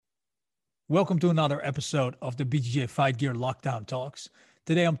Welcome to another episode of the BJJ Fight Gear Lockdown Talks.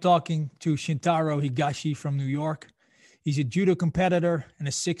 Today I'm talking to Shintaro Higashi from New York. He's a judo competitor and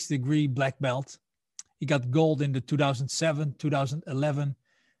a 6th degree black belt. He got gold in the 2007, 2011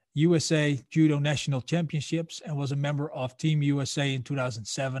 USA Judo National Championships and was a member of Team USA in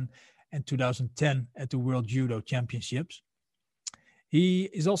 2007 and 2010 at the World Judo Championships. He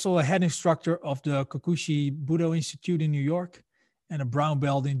is also a head instructor of the Kokushi Budo Institute in New York and a brown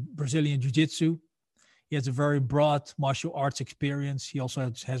belt in Brazilian Jiu-Jitsu. He has a very broad martial arts experience. He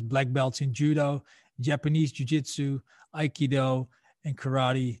also has black belts in Judo, Japanese Jiu-Jitsu, Aikido, and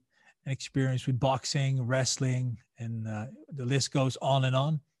Karate, and experience with boxing, wrestling, and the list goes on and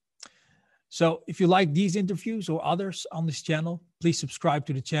on. So if you like these interviews or others on this channel, please subscribe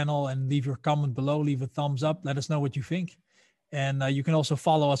to the channel and leave your comment below, leave a thumbs up, let us know what you think. And you can also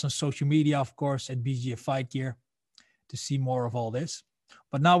follow us on social media, of course, at BJJ Fight Gear to see more of all this.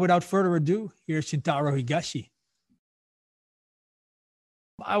 But now, without further ado, here's Shintaro Higashi.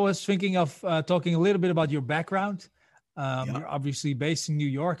 I was thinking of talking a little bit about your background. You're obviously based in New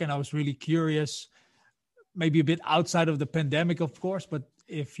York, and I was really curious, maybe a bit outside of the pandemic, of course, but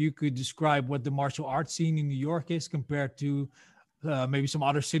if you could describe what the martial arts scene in New York is compared to maybe some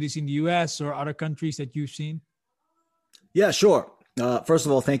other cities in the US or other countries that you've seen. Yeah, sure. First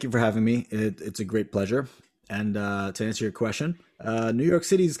of all, thank you for having me. It's a great pleasure. And to answer your question, New York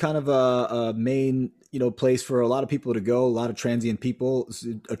City is kind of a main, place for a lot of people to go. A lot of transient people.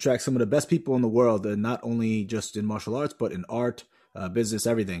 It attracts some of the best people in the world, and not only just in martial arts, but in art, business,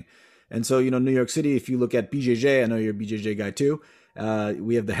 everything. And so, New York City, if you look at BJJ, I know you're a BJJ guy too.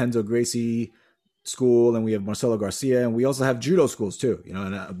 We have the Renzo Gracie school, and we have Marcelo Garcia, and we also have judo schools too.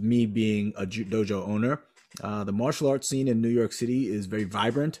 And me being a dojo owner, the martial arts scene in New York City is very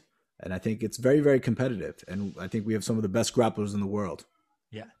vibrant. And I think it's very, very competitive. And I think we have some of the best grapplers in the world.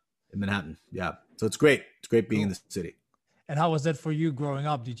 Yeah. In Manhattan. Yeah. So it's great. It's great being in the city. And how was that for you growing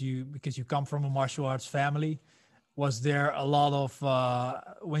up? Because you come from a martial arts family, was there a lot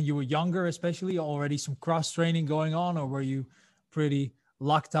of, when you were younger, especially already some cross training going on, or were you pretty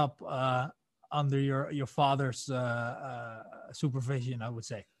locked up under your father's supervision, I would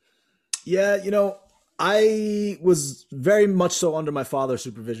say? Yeah. I was very much so under my father's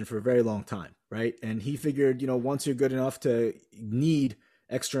supervision for a very long time, right? And he figured, once you're good enough to need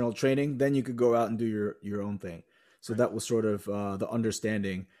external training, then you could go out and do your own thing. So that was sort of the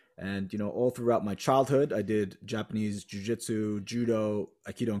understanding. And, all throughout my childhood, I did Japanese jiu-jitsu, judo,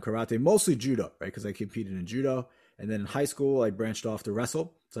 aikido, and karate, mostly judo, right? Because I competed in judo. And then in high school, I branched off to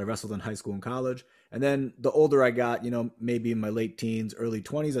wrestle. So I wrestled in high school and college. And then the older I got, maybe in my late teens, early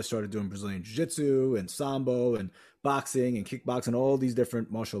 20s, I started doing Brazilian Jiu-Jitsu and Sambo and boxing and kickboxing, all these different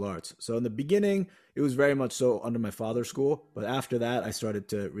martial arts. So in the beginning, it was very much so under my father's school. But after that, I started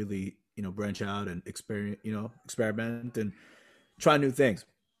to really, branch out and experiment and try new things.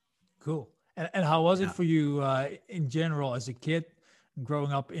 Cool. And how was it for you in general as a kid,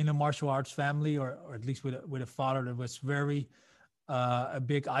 growing up in a martial arts family, or at least with a father that was very a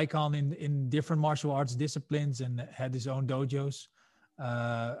big icon in different martial arts disciplines and had his own dojos?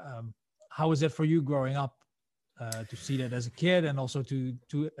 How was that for you growing up to see that as a kid, and also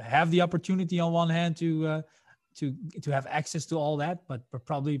to have the opportunity on one hand to have access to all that, but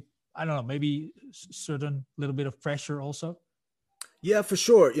probably, I don't know, maybe certain little bit of pressure also? Yeah, for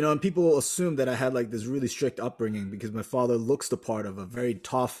sure. And people assume that I had like this really strict upbringing because my father looks the part of a very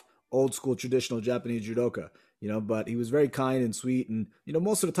tough, old school, traditional Japanese judoka, but he was very kind and sweet. And,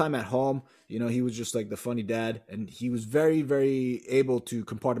 most of the time at home, he was just like the funny dad, and he was very, very able to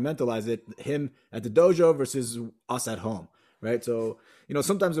compartmentalize it, him at the dojo versus us at home. Right. So,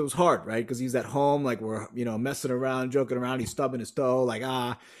 sometimes it was hard, right? Because he's at home, like we're, messing around, joking around, he's stubbing his toe, like,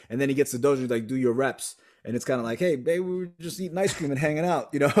 and then he gets the dojo, like, do your reps. And it's kind of like, hey, babe, we were just eating ice cream and hanging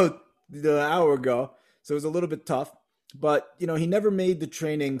out, the hour ago. So it was a little bit tough. But, he never made the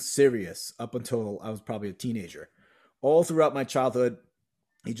training serious up until I was probably a teenager. All throughout my childhood,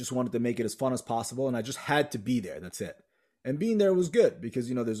 he just wanted to make it as fun as possible. And I just had to be there. That's it. And being there was good because,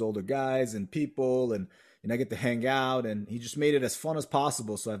 there's older guys and people and I get to hang out. And he just made it as fun as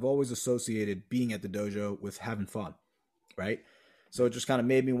possible. So I've always associated being at the dojo with having fun, right? So it just kind of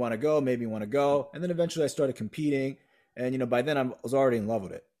made me want to go. And then eventually I started competing. And, by then I was already in love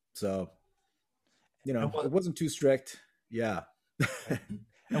with it. So, it wasn't too strict. Yeah.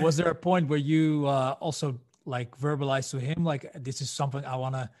 And was there a point where you also like verbalized to him, like, this is something I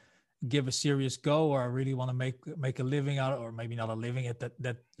want to give a serious go, or I really want to make a living out, or maybe not a living at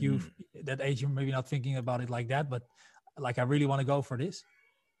that age, you're maybe not thinking about it like that, but like, I really want to go for this?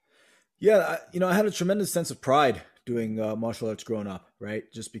 Yeah, I had a tremendous sense of pride doing martial arts growing up, right?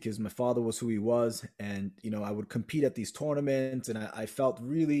 Just because my father was who he was, and I would compete at these tournaments, and I felt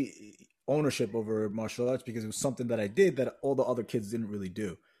really ownership over martial arts because it was something that I did that all the other kids didn't really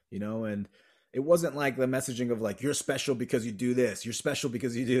do, and it wasn't like the messaging of like you're special because you do this, you're special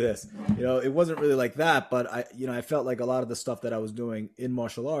because you do this. It wasn't really like that, but I felt like a lot of the stuff that I was doing in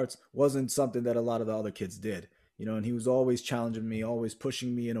martial arts wasn't something that a lot of the other kids did. And he was always challenging me, always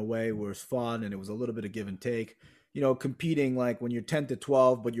pushing me in a way where it's fun and it was a little bit of give and take. Competing like when you're 10 to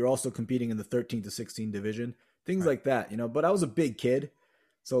 12, but you're also competing in the 13 to 16 division, things like that, but I was a big kid.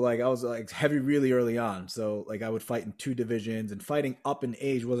 So like I was like heavy really early on. So like I would fight in 2 divisions, and fighting up in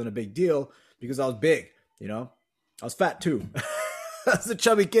age wasn't a big deal because I was big, I was fat too. I was a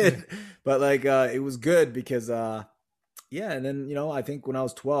chubby kid, but like it was good because yeah. And then, I think when I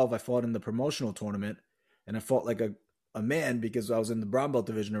was 12, I fought in the promotional tournament, and I fought like a man because I was in the brown belt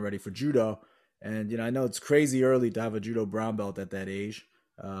division already for judo. And, I know it's crazy early to have a judo brown belt at that age.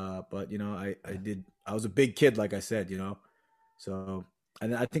 But, I was a big kid, like I said, so,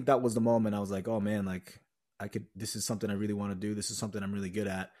 and I think that was the moment I was like, oh man, like this is something I really want to do. This is something I'm really good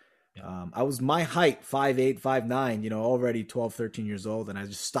at. Yeah. I was my height, 5'8", 5'9", already 12, 13 years old. And I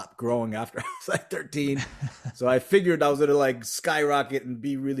just stopped growing after I was like 13. So I figured I was going to like skyrocket and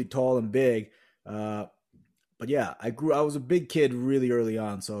be really tall and big. But yeah, I was a big kid really early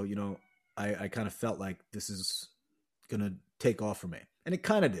on. So, I kind of felt like this is going to take off for me. And it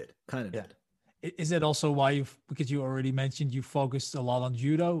kind of did. Did. Is it also why because you already mentioned you focused a lot on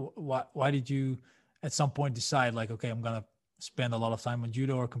judo? Why did you at some point decide like, okay, I'm going to spend a lot of time on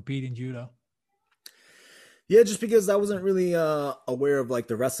judo or compete in judo? Yeah, just because I wasn't really aware of like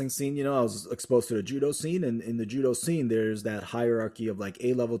the wrestling scene. I was exposed to the judo scene, and in the judo scene, there's that hierarchy of like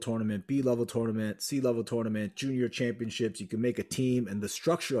A-level tournament, B-level tournament, C-level tournament, junior championships. You can make a team, and the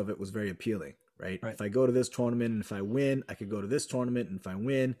structure of it was very appealing, right? If I go to this tournament and if I win, I could go to this tournament, and if I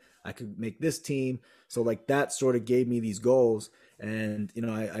win, I could make this team. So like that sort of gave me these goals, and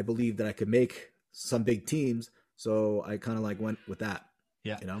I believed that I could make some big teams. So I kind of like went with that.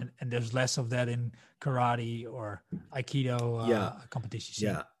 Yeah, and there's less of that in karate or aikido competitions.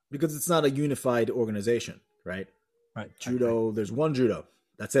 Yeah, because it's not a unified organization, right? Right. Judo, right. There's one judo.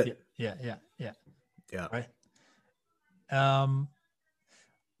 That's it. Yeah. Right.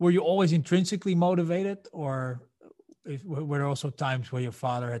 Were you always intrinsically motivated, or were there also times where your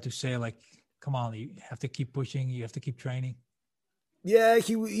father had to say, like, "Come on, you have to keep pushing, you have to keep training"? Yeah,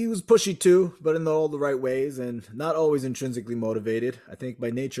 he was pushy too, but in all the right ways, and not always intrinsically motivated. I think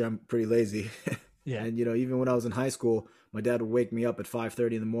by nature I'm pretty lazy. Yeah. And even when I was in high school, my dad would wake me up at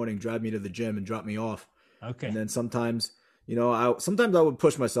 5:30 in the morning, drive me to the gym, and drop me off. Okay. And then sometimes, sometimes I would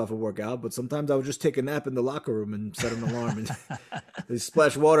push myself and work out, but sometimes I would just take a nap in the locker room and set an alarm and they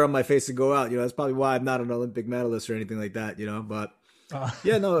splash water on my face and go out. That's probably why I'm not an Olympic medalist or anything like that. But.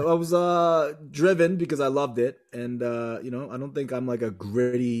 Yeah, no, I was driven because I loved it. And, I don't think I'm like a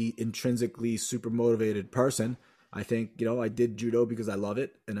gritty, intrinsically super motivated person. I think, I did judo because I love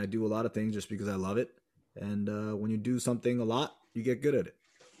it. And I do a lot of things just because I love it. And when you do something a lot, you get good at it.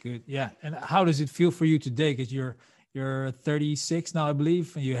 Good. Yeah. And how does it feel for you today? Because you're 36 now, I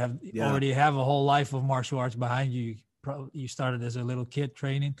believe. And you already have a whole life of martial arts behind you. You started as a little kid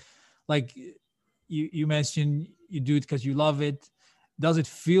training. Like you mentioned, you do it because you love it. Does it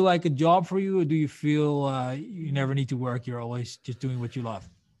feel like a job for you, or do you feel you never need to work? You're always just doing what you love?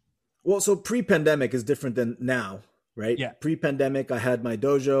 Well, so pre-pandemic is different than now, right? Yeah. Pre-pandemic, I had my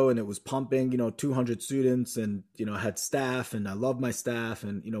dojo and it was pumping, 200 students, and, I had staff, and I love my staff.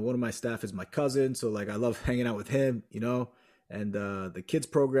 And, one of my staff is my cousin. So like, I love hanging out with him, and the kids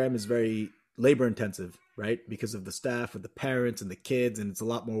program is very labor intensive, right? Because of the staff with the parents and the kids, and it's a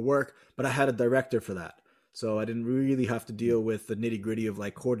lot more work, but I had a director for that. So I didn't really have to deal with the nitty gritty of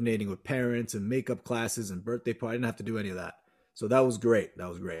like coordinating with parents and makeup classes and birthday party. I didn't have to do any of that. So that was great.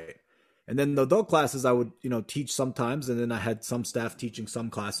 And then the adult classes I would, teach sometimes. And then I had some staff teaching some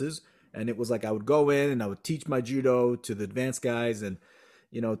classes. And it was like I would go in and I would teach my judo to the advanced guys and,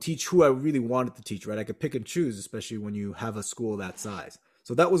 teach who I really wanted to teach, right? I could pick and choose, especially when you have a school that size.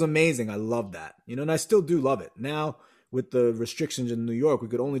 So that was amazing. I loved that, and I still do love it. Now with the restrictions in New York, we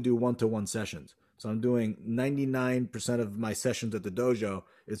could only do 1-to-1 sessions. So I'm doing 99% of my sessions at the dojo.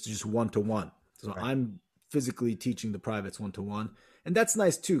 It's just 1-to-1. So right. I'm physically teaching the privates 1-to-1. And that's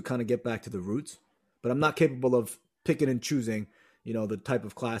nice too, kind of get back to the roots. But I'm not capable of picking and choosing, the type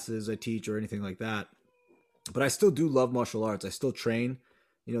of classes I teach or anything like that. But I still do love martial arts. I still train.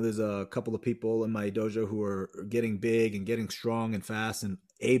 There's a couple of people in my dojo who are getting big and getting strong and fast and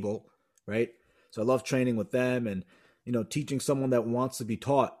able, right? So I love training with them and, teaching someone that wants to be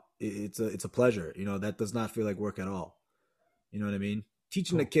taught it's a pleasure. You know, that does not feel like work at all. You know what I mean?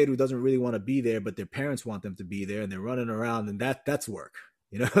 Teaching a Cool. kid who doesn't really want to be there, but their parents want them to be there, and they're running around, and that's work.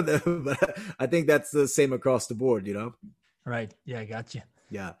 You know, but I think that's the same across the board. You know? Right. Yeah, I got you.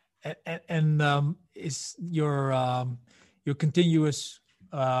 Yeah. And is your continuous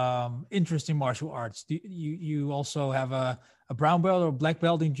interest in martial arts? Do you also have a brown belt or black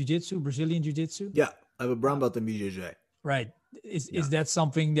belt in jiu-jitsu, Brazilian jiu-jitsu? Yeah. I have a brown Uh, belt in BJJ. right. Yeah. Is that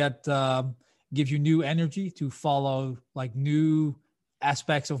something that gives you new energy to follow like new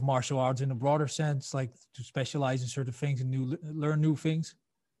aspects of martial arts in a broader sense, like to specialize in certain things and learn new things?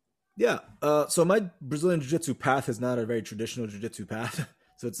 Yeah. So my Brazilian Jiu-Jitsu path is not a very traditional Jiu-Jitsu path.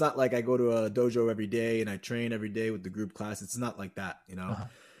 So it's not like I go to a dojo every day and I train every day with the group class. It's not like that, you know. Uh-huh.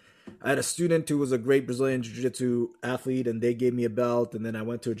 I had a student who was a great Brazilian Jiu-Jitsu athlete, and they gave me a belt. And then I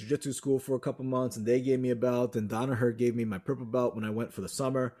went to a Jiu-Jitsu school for a couple months, and they gave me a belt. And Danaher gave me my purple belt when I went for the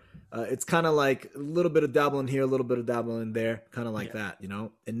summer. It's kind of like a little bit of dabbling here, a little bit of dabbling there, kind of like that, you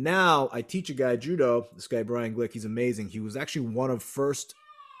know. And now I teach a guy judo. This guy Brian Glick, he's amazing. He was actually one of first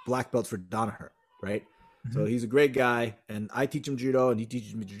black belts for Danaher, right? Mm-hmm. So he's a great guy, and I teach him judo, and he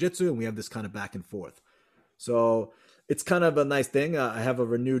teaches me jiu-jitsu, and we have this kind of back and forth. So it's kind of a nice thing. I have a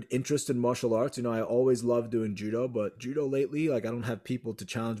renewed interest in martial arts. You know, I always loved doing judo, but judo lately, like I don't have people to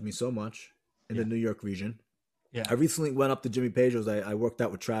challenge me so much in Yeah. the New York region. Yeah. I recently went up to Jimmy Page's. I worked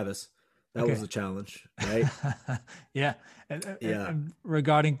out with Travis. That Okay. was a challenge, right? Yeah. And Yeah.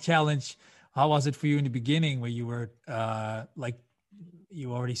 regarding challenge, how was it for you in the beginning when you were like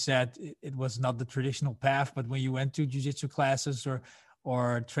you already said it was not the traditional path, but when you went to jiu-jitsu classes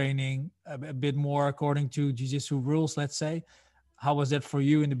or training a bit more according to jiu-jitsu rules, let's say, how was that for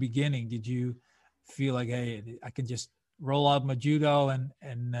you in the beginning? Did you feel like, hey, I can just roll out my judo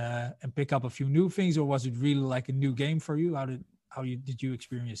and pick up a few new things, or was it really like a new game for you? Did you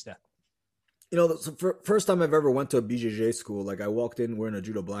experience that? You know, the first time I've ever went to a BJJ school, like I walked in wearing a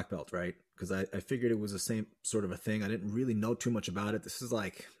judo black belt, right? Because I figured it was the same sort of a thing. I didn't really know too much about it. This is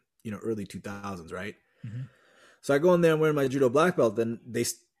like, you know, early 2000s, right? Mm-hmm. So I go in there and wearing my judo black belt. Then they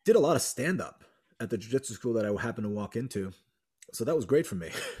did a lot of stand up at the jiu-jitsu school that I happened to walk into. So that was great for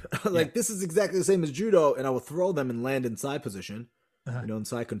me. Like, Yeah. this is exactly the same as judo. And I would throw them and land in side position, Uh-huh. you know, in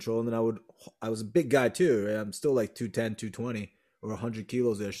side control. And then I was a big guy too. Right? I'm still like 210, 220 or 100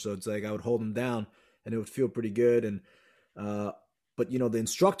 kilos ish. So it's like I would hold them down and it would feel pretty good. And, but you know, the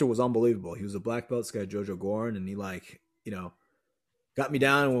instructor was unbelievable. He was a black belt, this guy, Jojo Gorin. And he like, you know, got me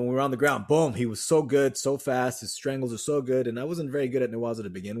down. And when we were on the ground, boom, he was so good, so fast. His strangles are so good. And I wasn't very good at Newaza to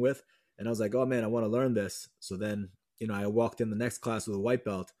begin with. And I was like, oh man, I want to learn this. So then, you know, I walked in the next class with a white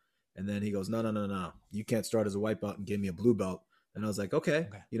belt. And then he goes, no. You can't start as a white belt, and gave me a blue belt. And I was like, okay,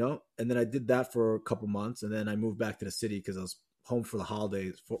 you know, and then I did that for a couple months. And then I moved back to the city because I was home for the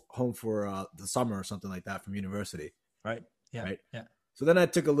holidays, home for the summer or something like that from university. Right. Yeah. Right. Yeah. So then I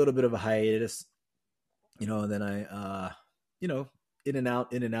took a little bit of a hiatus, you know, and then I, you know, in and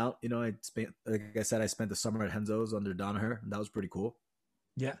out. You know, like I said, I spent the summer at Henzo's under Danaher, and that was pretty cool.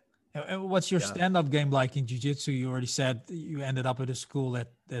 Yeah. And what's your stand-up game like in jiu-jitsu? You already said you ended up at a school that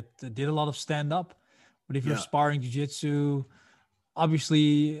did a lot of stand-up, but if you're sparring jiu-jitsu,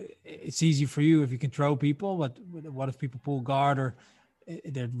 obviously it's easy for you if you can throw people, but what if people pull guard or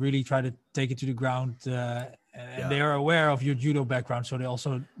they really try to take it to the ground and they are aware of your judo background, so they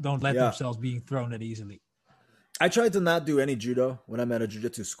also don't let themselves being thrown that easily? I tried to not do any judo when I'm at a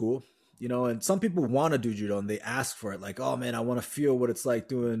jiu-jitsu school, you know, and some people want to do judo and they ask for it. Like, oh man, I want to feel what it's like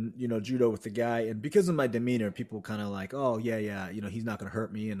doing, you know, judo with the guy. And because of my demeanor, people kind of like, oh yeah, you know, he's not going to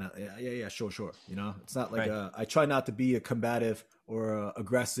hurt me. And yeah, sure. You know, it's not like I try not to be a combative or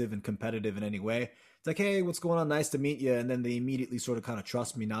aggressive and competitive in any way. It's like, hey, what's going on? Nice to meet you. And then they immediately sort of kind of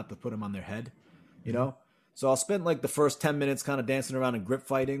trust me not to put them on their head, you know? So I'll spend like the first 10 minutes kind of dancing around and grip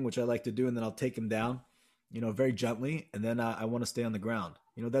fighting, which I like to do. And then I'll take him down, you know, very gently. And then I want to stay on the ground.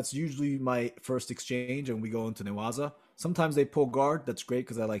 You know, that's usually my first exchange, and we go into Newaza. Sometimes they pull guard. That's great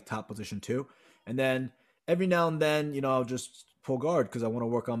because I like top position too. And then every now and then, you know, I'll just pull guard because I want to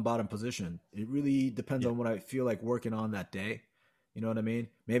work on bottom position. It really depends on what I feel like working on that day. You know what I mean?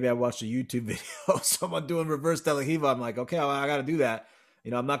 Maybe I watched a YouTube video of someone doing reverse Telehiva. I'm like, okay, I got to do that.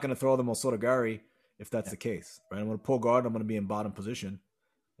 You know, I'm not going to throw them Osotogari if that's the case, right? I'm going to pull guard. I'm going to be in bottom position.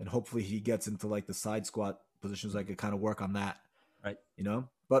 And hopefully he gets into like the side squat positions. I could kind of work on that. Right. You know,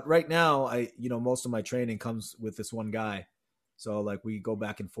 but right now most of my training comes with this one guy. So like we go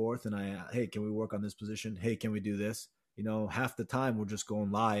back and forth and hey, can we work on this position? Hey, can we do this? You know, half the time we're just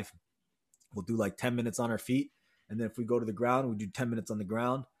going live. We'll do like 10 minutes on our feet. And then if we go to the ground, we do 10 minutes on the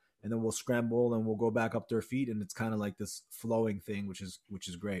ground. and then we'll scramble and we'll go back up to our feet, and it's kind of like this flowing thing, which is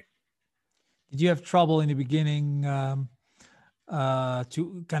great. Did you have trouble in the beginning to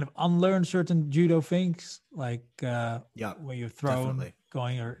kind of unlearn certain judo things, like Yeah, when you're thrown, definitely.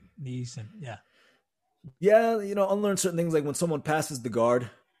 going your knees, and yeah, Yeah, unlearn certain things like when someone passes the guard,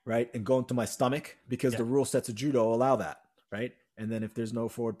 right, and go into my stomach, because yeah, the rule sets of judo allow that, right? And then if there's no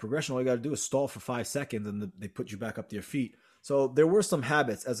forward progression, all you got to do is stall for 5 seconds, and they put you back up to your feet. So there were some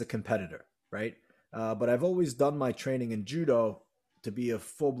habits as a competitor, right? But I've always done my training in judo to be a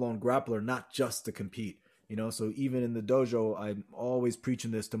full blown grappler, not just to compete. So even in the dojo, I'm always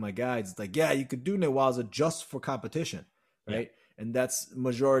preaching this to my guides. It's like, yeah, you could do newaza just for competition, yeah, right? And that's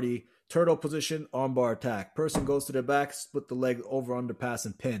majority turtle position, armbar attack. Person goes to their back, split the leg over, under pass,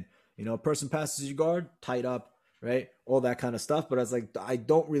 and pin. Person passes your guard, tight up, right? All that kind of stuff. But I was like, I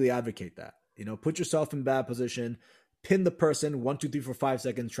don't really advocate that. Put yourself in bad position, pin the person 1, 2, 3, 4, 5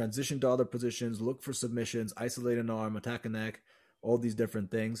 seconds, transition to other positions, look for submissions, isolate an arm, attack a neck, all these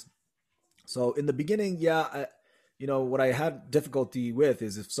different things. So in the beginning, yeah, what I had difficulty with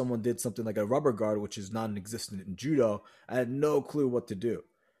is if someone did something like a rubber guard, which is non-existent in judo, I had no clue what to do.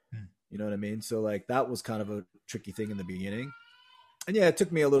 mm, You know what I mean? So like that was kind of a tricky thing in the beginning. And yeah, it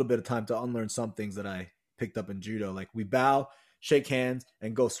took me a little bit of time to unlearn some things that I picked up in judo. Like we bow, shake hands,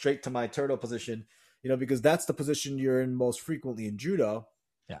 and go straight to my turtle position, because that's the position you're in most frequently in judo,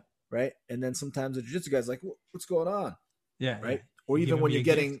 yeah, right? And then sometimes the jiu-jitsu guy's like, what's going on? yeah, yeah. Right? Or You're even giving when me you're a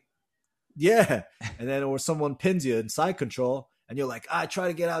gift. getting, yeah. And then, or someone pins you in side control and you're like, try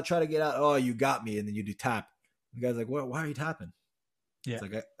to get out, try to get out. Oh, you got me. And then you do tap. The guy's like, why are you tapping? Yeah, It's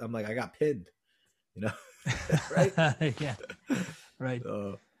like, I'm like, I got pinned, you know? Right? yeah, right.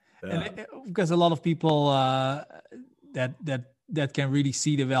 So, And yeah. because a lot of people that can really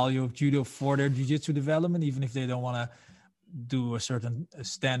see the value of judo for their jiu-jitsu development, even if they don't want to do a certain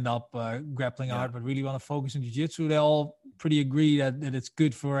stand-up grappling Yeah. art, but really want to focus on jiu-jitsu, they all pretty agree that it's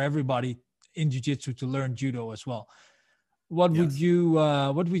good for everybody in jiu-jitsu to learn judo as well. What would Yes. you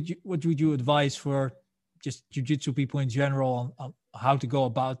what would you advise for just jiu-jitsu people in general on how to go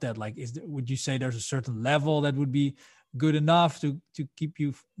about that? Like, would you say there's a certain level that would be good enough to keep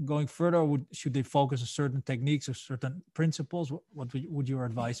you going further, or should they focus on certain techniques or certain principles? What would your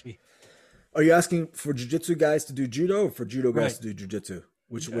advice be? Are you asking for jiu-jitsu guys to do judo or for judo guys Right. to do jiu-jitsu?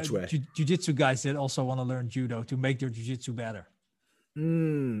 Which way? Jiu-jitsu guys that also want to learn judo to make their jiu-jitsu better.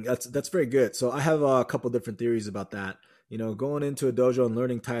 That's very good. So I have a couple different theories about that. Going into a dojo and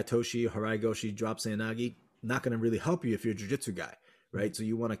learning Tayatoshi, Harai Goshi, Drop Seyanagi, not going to really help you if you're a jiu-jitsu guy, right? Mm. So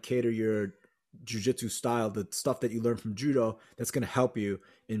you want to cater your jiu-jitsu style, the stuff that you learn from judo, that's going to help you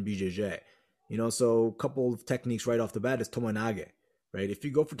in BJJ. So a couple of techniques right off the bat is Tomoenage, right? If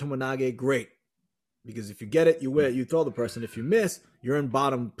you go for Tomoenage, great. Because if you get it, you win. You throw the person. If you miss, you're in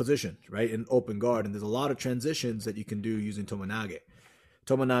bottom position, right? In open guard. And there's a lot of transitions that you can do using Tomoenage.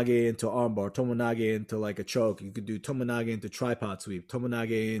 Tomoenage into armbar, Tomoenage into like a choke. You could do Tomoenage into tripod sweep,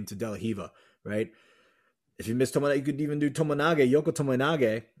 Tomoenage into De La Hiva, right? If you miss Tomoenage, you could even do Tomoenage, Yoko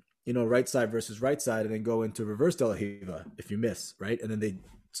Tomoenage, right side versus right side, and then go into reverse De La Hiva if you miss, right? And then they,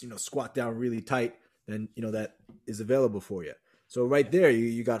 squat down really tight, then, that is available for you. So right there,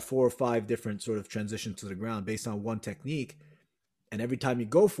 you got 4 or 5 different sort of transitions to the ground based on one technique. And every time you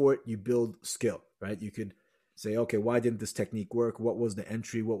go for it, you build skill, right? You could say, okay, why didn't this technique work? What was the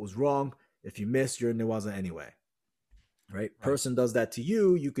entry? What was wrong? If you miss, you're in Newaza anyway, right? Right. Person does that to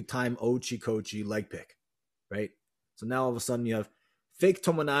you, you could time Ochi Kochi leg pick, right? So now all of a sudden you have fake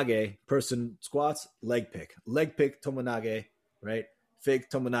Tomoenage, person squats, leg pick Tomoenage, right? Fake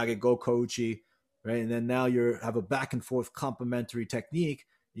Tomoenage, go Kochi, right? And then now you have a back and forth complementary technique,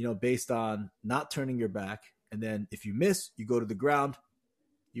 based on not turning your back. And then if you miss, you go to the ground,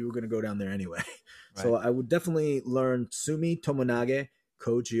 you were going to go down there anyway. So Right. I would definitely learn Sumi, Tomoenage,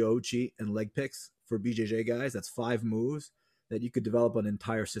 Koji, Ochi, and leg picks for BJJ guys. That's 5 moves that you could develop an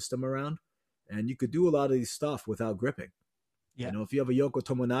entire system around. And you could do a lot of these stuff without gripping. Yeah. If you have a Yoko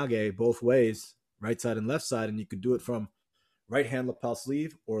Tomoenage both ways, right side and left side, and you could do it from right hand lapel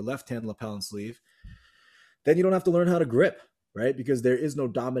sleeve or left hand lapel and sleeve, then you don't have to learn how to grip, right? Because there is no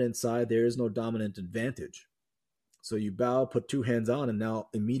dominant side, there is no dominant advantage. So you bow, put 2 hands on, and now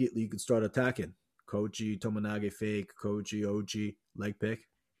immediately you can start attacking. Kochi, Tomoenage fake, Kochi, Ochi, leg pick.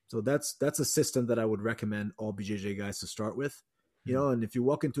 So that's a system that I would recommend all BJJ guys to start with. Mm. And if you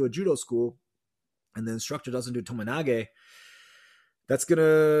walk into a judo school and the instructor doesn't do Tomoenage, that's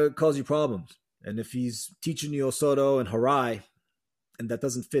gonna cause you problems. And if he's teaching you Osoto and Harai, and that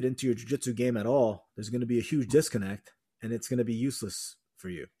doesn't fit into your jiu-jitsu game at all, there's going to be a huge disconnect, and it's going to be useless for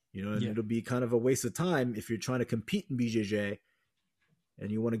you. And Yeah. it'll be kind of a waste of time if you're trying to compete in BJJ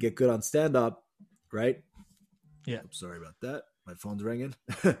and you want to get good on stand up, right? Yeah, I'm sorry about that. My phone's ringing.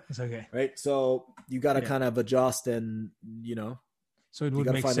 it's okay. Right. So you got to Yeah. kind of adjust, and So it you would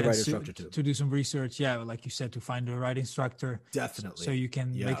got to make find the right sense instructor too. to do some research. Yeah, like you said, to find the right instructor, so Definitely. you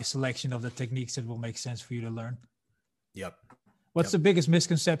can make Yeah. a selection of the techniques that will make sense for you to learn. Yep. What's the biggest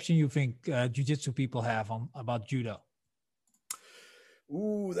misconception you think jiu-jitsu people have about judo?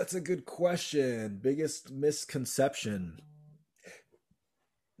 Ooh, that's a good question. Biggest misconception.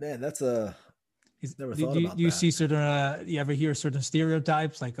 Man, that's a never Do thought you, about do you that. see certain? You ever hear certain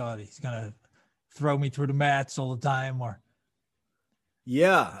stereotypes like, "Oh, he's gonna throw me through the mats all the time," or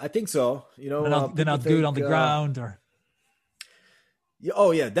Yeah, I think so. they're People not good on think the ground, or yeah,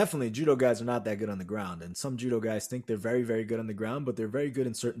 oh yeah, definitely. Judo guys are not that good on the ground, and some judo guys think they're very, very good on the ground, but they're very good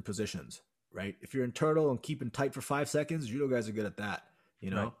in certain positions, right? If you're in turtle and keeping tight for 5 seconds, judo guys are good at that. You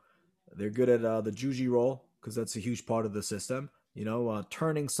right? know, they're good at the juji roll because that's a huge part of the system.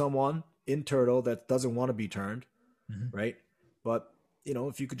 Turning someone in turtle that doesn't want to be turned, Mm-hmm. right? But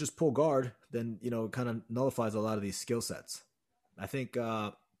if you could just pull guard, then it kind of nullifies a lot of these skill sets. I think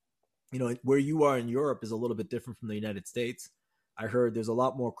where you are in Europe is a little bit different from the United States. I heard there's a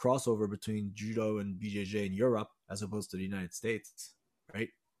lot more crossover between judo and BJJ in Europe as opposed to the United States, right?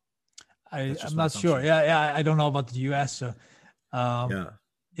 That's I'm just my not sure. assumption. Yeah, I don't know about the U.S. So, um, Yeah.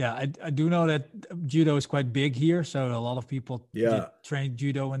 yeah, I do know that judo is quite big here. So a lot of people Yeah. trained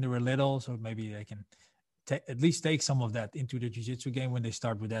judo when they were little. So maybe they can at least take some of that into the jiu-jitsu game when they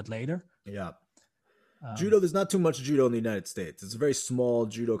start with that later. Yeah. Um, Judo, there's not too much judo in the United States. It's a very small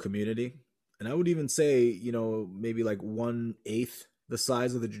judo community. And I would even say, maybe like 1/8 the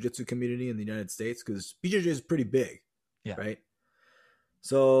size of the jiu-jitsu community in the United States, because BJJ is pretty big, yeah, right?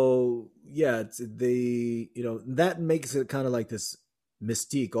 So yeah, that makes it kind of like this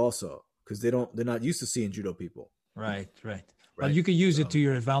mystique also, because they're not used to seeing judo people, right. Well, right? you can use it So to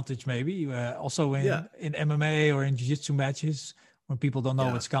your advantage, maybe. Also yeah, in MMA or in jiu-jitsu matches when people don't know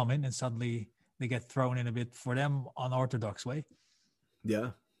yeah, what's coming and suddenly they get thrown in a bit for them unorthodox way.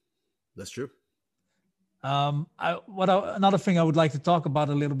 yeah, that's true. Another thing I would like to talk about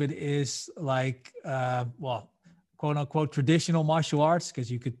a little bit is like, quote unquote traditional martial arts,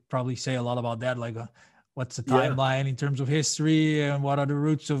 because you could probably say a lot about that. Like, what's the Yeah. timeline in terms of history and what are the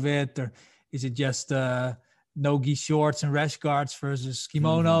roots of it, or is it just no-gi shorts and rash guards versus Hmm.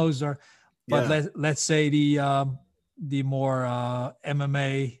 kimonos, or but Yeah. let's say the more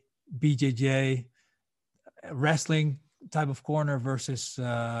MMA, BJJ, wrestling type of corner versus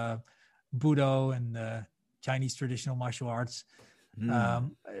Budo and Chinese traditional martial arts.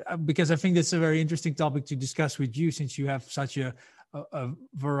 Mm. Because I think that's a very interesting topic to discuss with you, since you have such a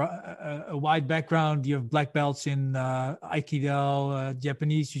wide background. You have black belts in Aikido,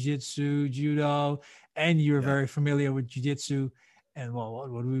 Japanese Jiu-Jitsu, Judo, and you're Yeah. very familiar with Jiu-Jitsu. And well,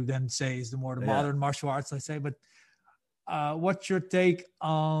 what would we then say is the more the Yeah. modern martial arts, let's say. But what's your take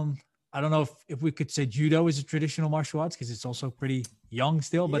on? I don't know if we could say judo is a traditional martial arts because it's also pretty young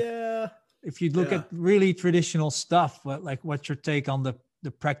still. But Yeah. if you look Yeah. at really traditional stuff, what's your take on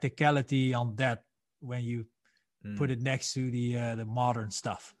the practicality on that when you put Mm. it next to the modern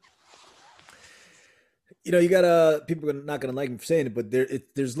stuff? You gotta, people are not gonna like me for saying it, but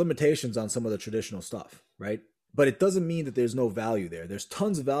there's limitations on some of the traditional stuff, right? But it doesn't mean that there's no value there. There's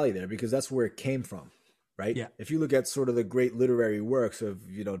tons of value there because that's where it came from, right? Yeah. If you look at sort of the great literary works of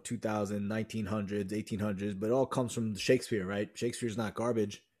 2000, 1900s, 1800s, but it all comes from Shakespeare, right? Shakespeare's not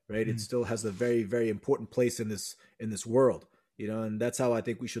garbage, right? It Mm. still has a very, very important place in this world, and that's how I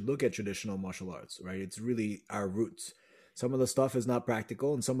think we should look at traditional martial arts, right? It's really our roots. Some of the stuff is not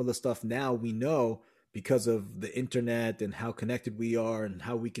practical, and some of the stuff now we know because of the internet and how connected we are and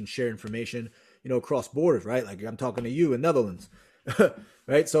how we can share information, across borders, right? Like I'm talking to you in Netherlands,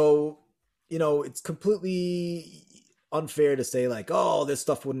 right? So, it's completely unfair to say like, oh, this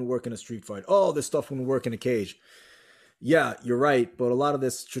stuff wouldn't work in a street fight. Oh, this stuff wouldn't work in a cage. Yeah, you're right. But a lot of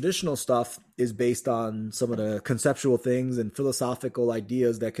this traditional stuff is based on some of the conceptual things and philosophical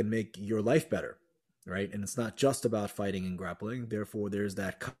ideas that can make your life better, right? And it's not just about fighting and grappling. Therefore, there's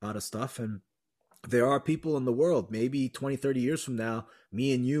that kata stuff. And there are people in the world, maybe 20, 30 years from now,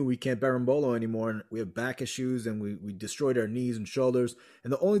 me and you, we can't berimbolo anymore. And we have back issues and we destroyed our knees and shoulders.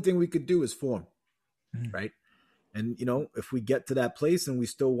 And the only thing we could do is form, Mm. right? And, if we get to that place and we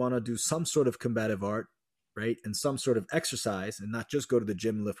still want to do some sort of combative art, right? And some sort of exercise and not just go to the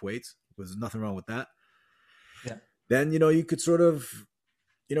gym and lift weights, because there's nothing wrong with that. Yeah. Then, you could sort of,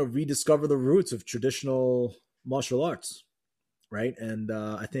 rediscover the roots of traditional martial arts, right? And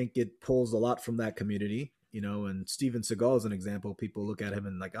I think it pulls a lot from that community, and Steven Seagal is an example. People look at him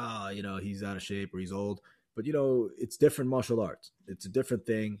and like, he's out of shape or he's old. But, it's different martial arts. It's a different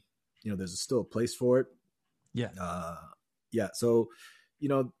thing. There's still a place for it. Yeah. Yeah. So,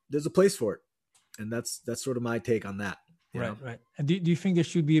 there's a place for it. And that's sort of my take on that. Right. And do you think there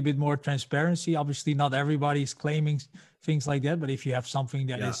should be a bit more transparency? Obviously, not everybody's claiming things like that, but if you have something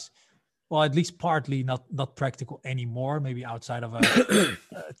that is, well, at least partly not practical anymore, maybe outside of a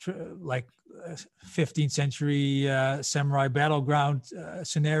 15th century samurai battleground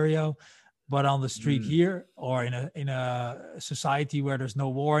scenario, but on the street here, or in a society where there's no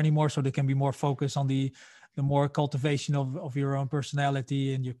war anymore, so there can be more focus on the more cultivation of your own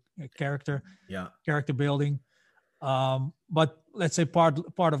personality and your character building. But let's say part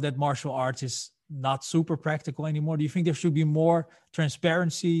of that martial arts is not super practical anymore. Do you think there should be more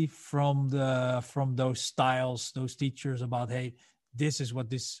transparency from those styles, those teachers about, hey, this is what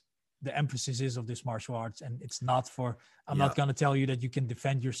the emphasis is of this martial arts, and it's not for, I'm not going to tell you that you can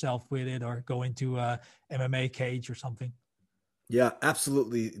defend yourself with it or go into a MMA cage or something. Yeah,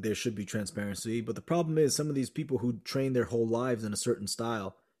 absolutely. There should be transparency. But the problem is some of these people who train their whole lives in a certain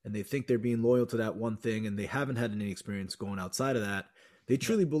style and they think they're being loyal to that one thing and they haven't had any experience going outside of that, they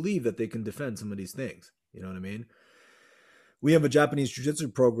truly believe that they can defend some of these things. You know what I mean? We have a Japanese jiu-jitsu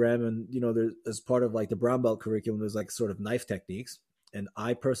program, and, there's, as part of like the brown belt curriculum, there's like sort of knife techniques. And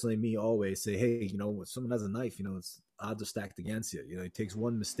I personally, always say, hey, if someone has a knife, it's odds are stacked against you. It takes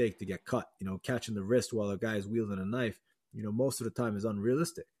one mistake to get cut. Catching the wrist while a guy is wielding a knife, most of the time is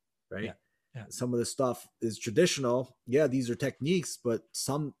unrealistic, right? Yeah. Some of the stuff is traditional. Yeah, these are techniques, but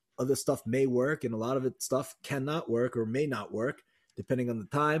some of the stuff may work, and a lot of it stuff cannot work or may not work depending on the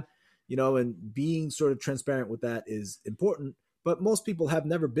time, and being sort of transparent with that is important. But most people have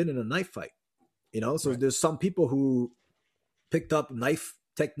never been in a knife fight, so there's some people who picked up knife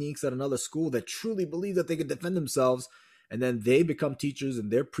techniques at another school that truly believe that they can defend themselves, and then they become teachers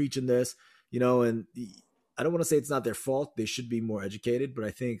and they're preaching this, and I don't want to say it's not their fault. They should be more educated, but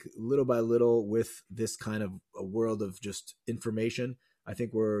I think little by little, with this kind of a world of just information, I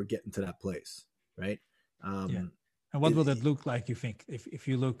think we're getting to that place, right? And what will that look like, you think? If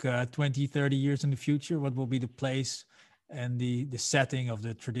you look 20, 30 years in the future, what will be the place and the setting of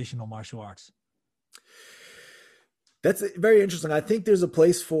the traditional martial arts? That's very interesting. I think there's a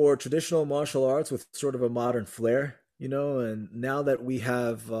place for traditional martial arts with sort of a modern flair, and now that we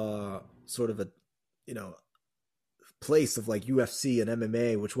have sort of a, place of like UFC and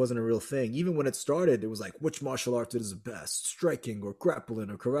MMA, which wasn't a real thing. Even when it started, it was like, which martial art is the best? Striking or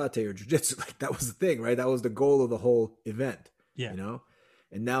grappling or karate or jiu-jitsu? Like, that was the thing, right? That was the goal of the whole event,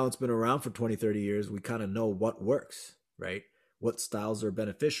 And now it's been around for 20, 30 years. We kind of know what works, right? What styles are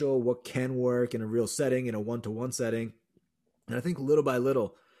beneficial, what can work in a real setting, in a one-to-one setting. And I think little by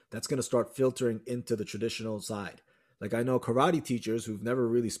little, that's going to start filtering into the traditional side. Like, I know karate teachers who've never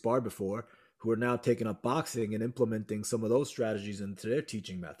really sparred before, who are now taking up boxing and implementing some of those strategies into their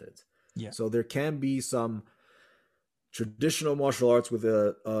teaching methods. Yeah. So there can be some traditional martial arts with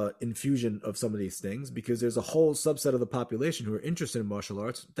a infusion of some of these things, because there's a whole subset of the population who are interested in martial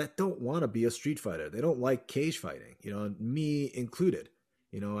arts that don't want to be a street fighter. They don't like cage fighting, and me included.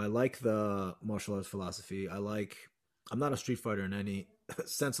 I like the martial arts philosophy. I'm not a street fighter in any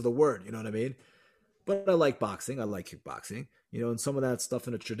sense of the word, you know what I mean? But I like boxing. I like kickboxing. And some of that stuff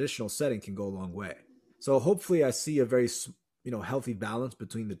in a traditional setting can go a long way. So hopefully I see a very, healthy balance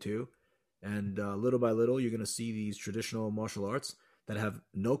between the two. And little by little, you're going to see these traditional martial arts that have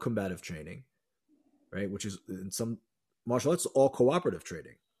no combative training, right? Which is, in some martial arts, all cooperative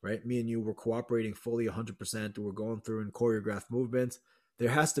training, right? Me and you were cooperating fully 100%. We're going through in choreographed movements.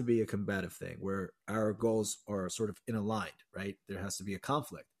 There has to be a combative thing where our goals are sort of aligned, right? There has to be a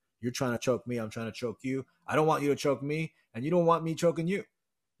conflict. You're trying to choke me. I'm trying to choke you. I don't want you to choke me, and you don't want me choking you.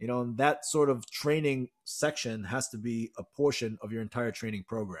 And that sort of training section has to be a portion of your entire training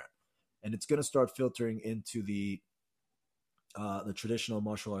program. And it's going to start filtering into the traditional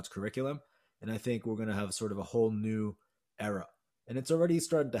martial arts curriculum. And I think we're going to have sort of a whole new era. And it's already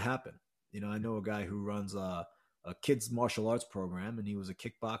starting to happen. I know a guy who runs a kids martial arts program, and he was a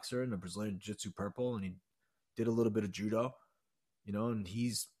kickboxer and a Brazilian Jiu-Jitsu purple, and he did a little bit of judo. And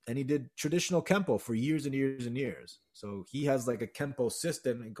he did traditional Kempo for years and years and years. So he has like a Kempo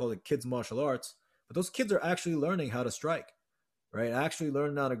system and called it kids martial arts. But those kids are actually learning how to strike, right? Actually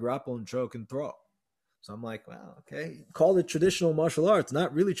learning how to grapple and choke and throw. So I'm like, wow, okay. Call it traditional martial arts.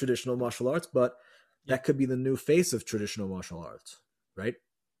 Not really traditional martial arts, but that could be the new face of traditional martial arts, right?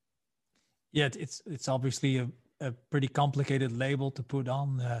 Yeah, it's obviously a pretty complicated label to put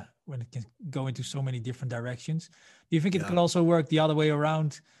on when it can go into so many different directions. Do you think it could also work the other way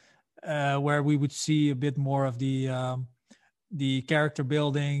around, where we would see a bit more of the the character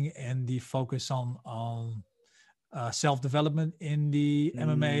building and the focus on self-development in the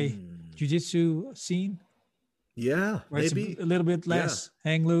MMA jiu-jitsu scene, Yeah, where it's maybe. a little bit Yeah. less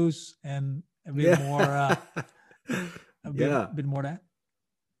hang loose and a bit Yeah. more Yeah. bit more that.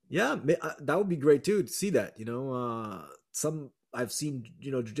 Yeah, that would be great too to see that. Some I've seen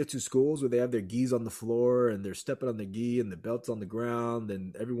jiu-jitsu schools where they have their gis on the floor and they're stepping on their gi and the belts on the ground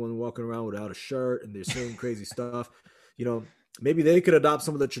and everyone walking around without a shirt and they're saying crazy stuff. Maybe they could adopt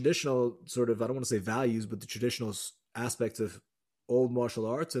some of the traditional sort of, I don't want to say values, but the traditional aspects of old martial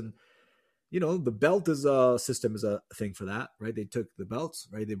arts. And the belt is a system, is a thing for that, right? They took the belts,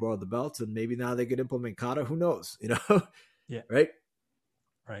 right? They borrowed the belts, and maybe now they could implement kata. Who knows? Yeah. Right.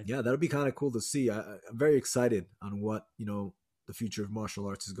 Right. Yeah, that'll be kind of cool to see. I'm very excited on what the future of martial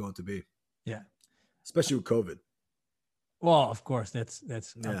arts is going to be. Yeah, especially with COVID. Well, of course, that's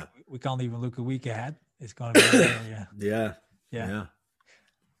yeah. We can't even look a week ahead. It's going to be yeah.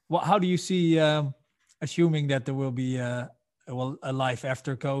 Well, how do you see, assuming that there will be a life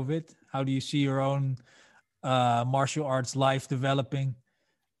after COVID? How do you see your own martial arts life developing?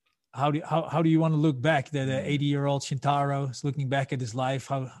 How do you want to look back? That 80-year-old Shintaro is looking back at his life.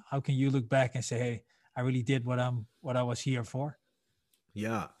 How can you look back and say, "Hey, I really did what I was here for"?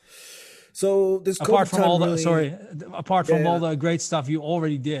 Yeah. So this apart from all the great stuff you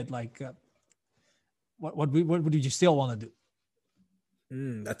already did, like what would you still want to do?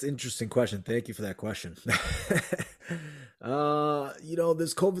 That's an interesting question. Thank you for that question. This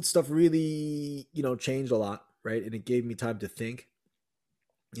COVID stuff really, changed a lot, right? And it gave me time to think.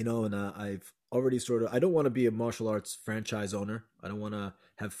 And I've already I don't want to be a martial arts franchise owner. I don't want to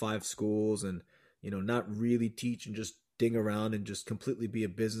have 5 schools and, not really teach and just ding around and just completely be a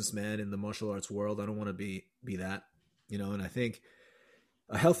businessman in the martial arts world. I don't want to be that, and I think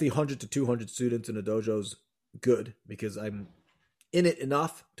a healthy 100 to 200 students in a dojo is good because I'm in it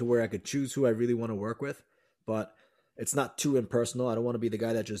enough to where I could choose who I really want to work with, but it's not too impersonal. I don't want to be the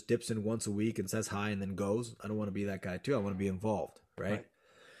guy that just dips in once a week and says hi and then goes. I don't want to be that guy too. I want to be involved. Right.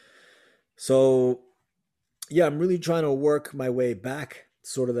 So, yeah, I'm really trying to work my way back,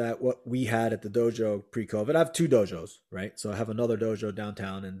 sort of that what we had at the dojo pre-COVID. I have 2 dojos, right? So I have another dojo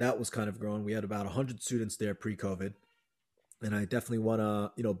downtown, and that was kind of growing. We had about 100 students there pre-COVID, and I definitely want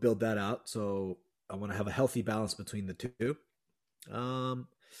to, build that out. So I want to have a healthy balance between the 2.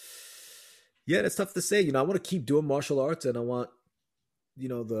 Yeah, it's tough to say. I want to keep doing martial arts, and I want,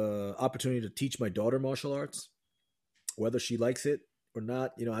 the opportunity to teach my daughter martial arts, whether she likes it or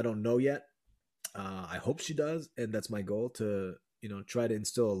not. I don't know yet. I hope she does, and that's my goal to, try to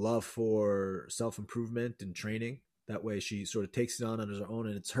instill a love for self-improvement and training. That way she sort of takes it on her own,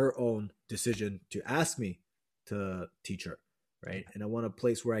 and it's her own decision to ask me to teach her, right? And I want a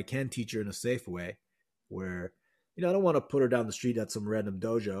place where I can teach her in a safe way where, I don't want to put her down the street at some random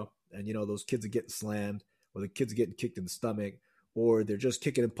dojo and, those kids are getting slammed or the kids are getting kicked in the stomach or they're just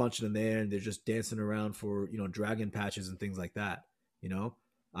kicking and punching in there and they're just dancing around for, dragon patches and things like that,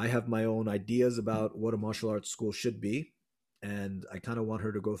 I have my own ideas about what a martial arts school should be, and I kind of want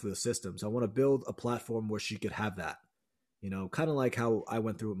her to go through the system. So I want to build a platform where she could have that, kind of like how I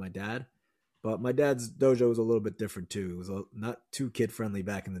went through with my dad. But my dad's dojo was a little bit different too. It was not too kid-friendly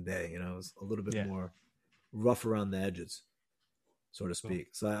back in the day. It was a little bit more rough around the edges, so to speak.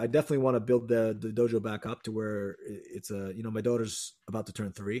 So I definitely want to build the dojo back up to where it's my daughter's about to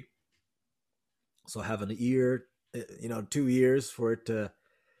turn 3. So I have an year, 2 years for it to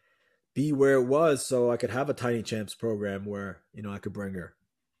be where it was so I could have a Tiny Champs program where, I could bring her.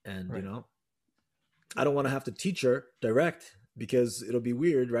 And, I don't want to have to teach her direct because it'll be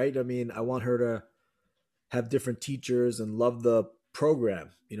weird, right? I mean, I want her to have different teachers and love the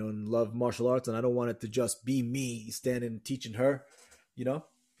program, and love martial arts. And I don't want it to just be me standing and teaching her,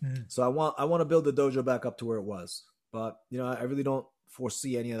 So I want to build the dojo back up to where it was. But, I really don't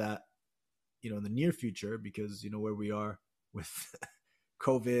foresee any of that, in the near future because, where we are with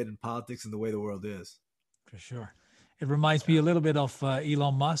COVID and politics and the way the world is. For sure. It reminds me a little bit of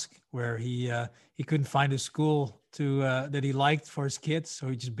Elon Musk, where he couldn't find a school that he liked for his kids, so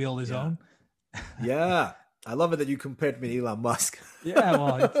he just built his own. Yeah. I love it that you compared me to Elon Musk. Yeah,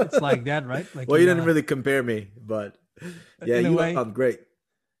 well, it's like that, right? Like, well, you didn't really compare me, but yeah, I'm great.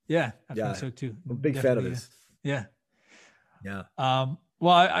 Yeah, I think so too. I'm a big fan of this. Yeah. Yeah.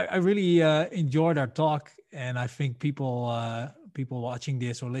 Well, I really enjoyed our talk, and I think people watching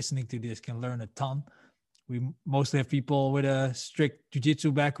this or listening to this can learn a ton. We mostly have people with a strict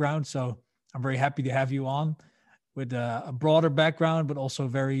jiu-jitsu background, so I'm very happy to have you on with a broader background, but also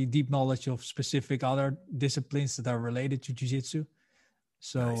very deep knowledge of specific other disciplines that are related to jiu-jitsu.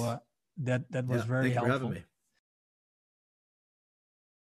 So nice. That was very helpful. Thank you for having me.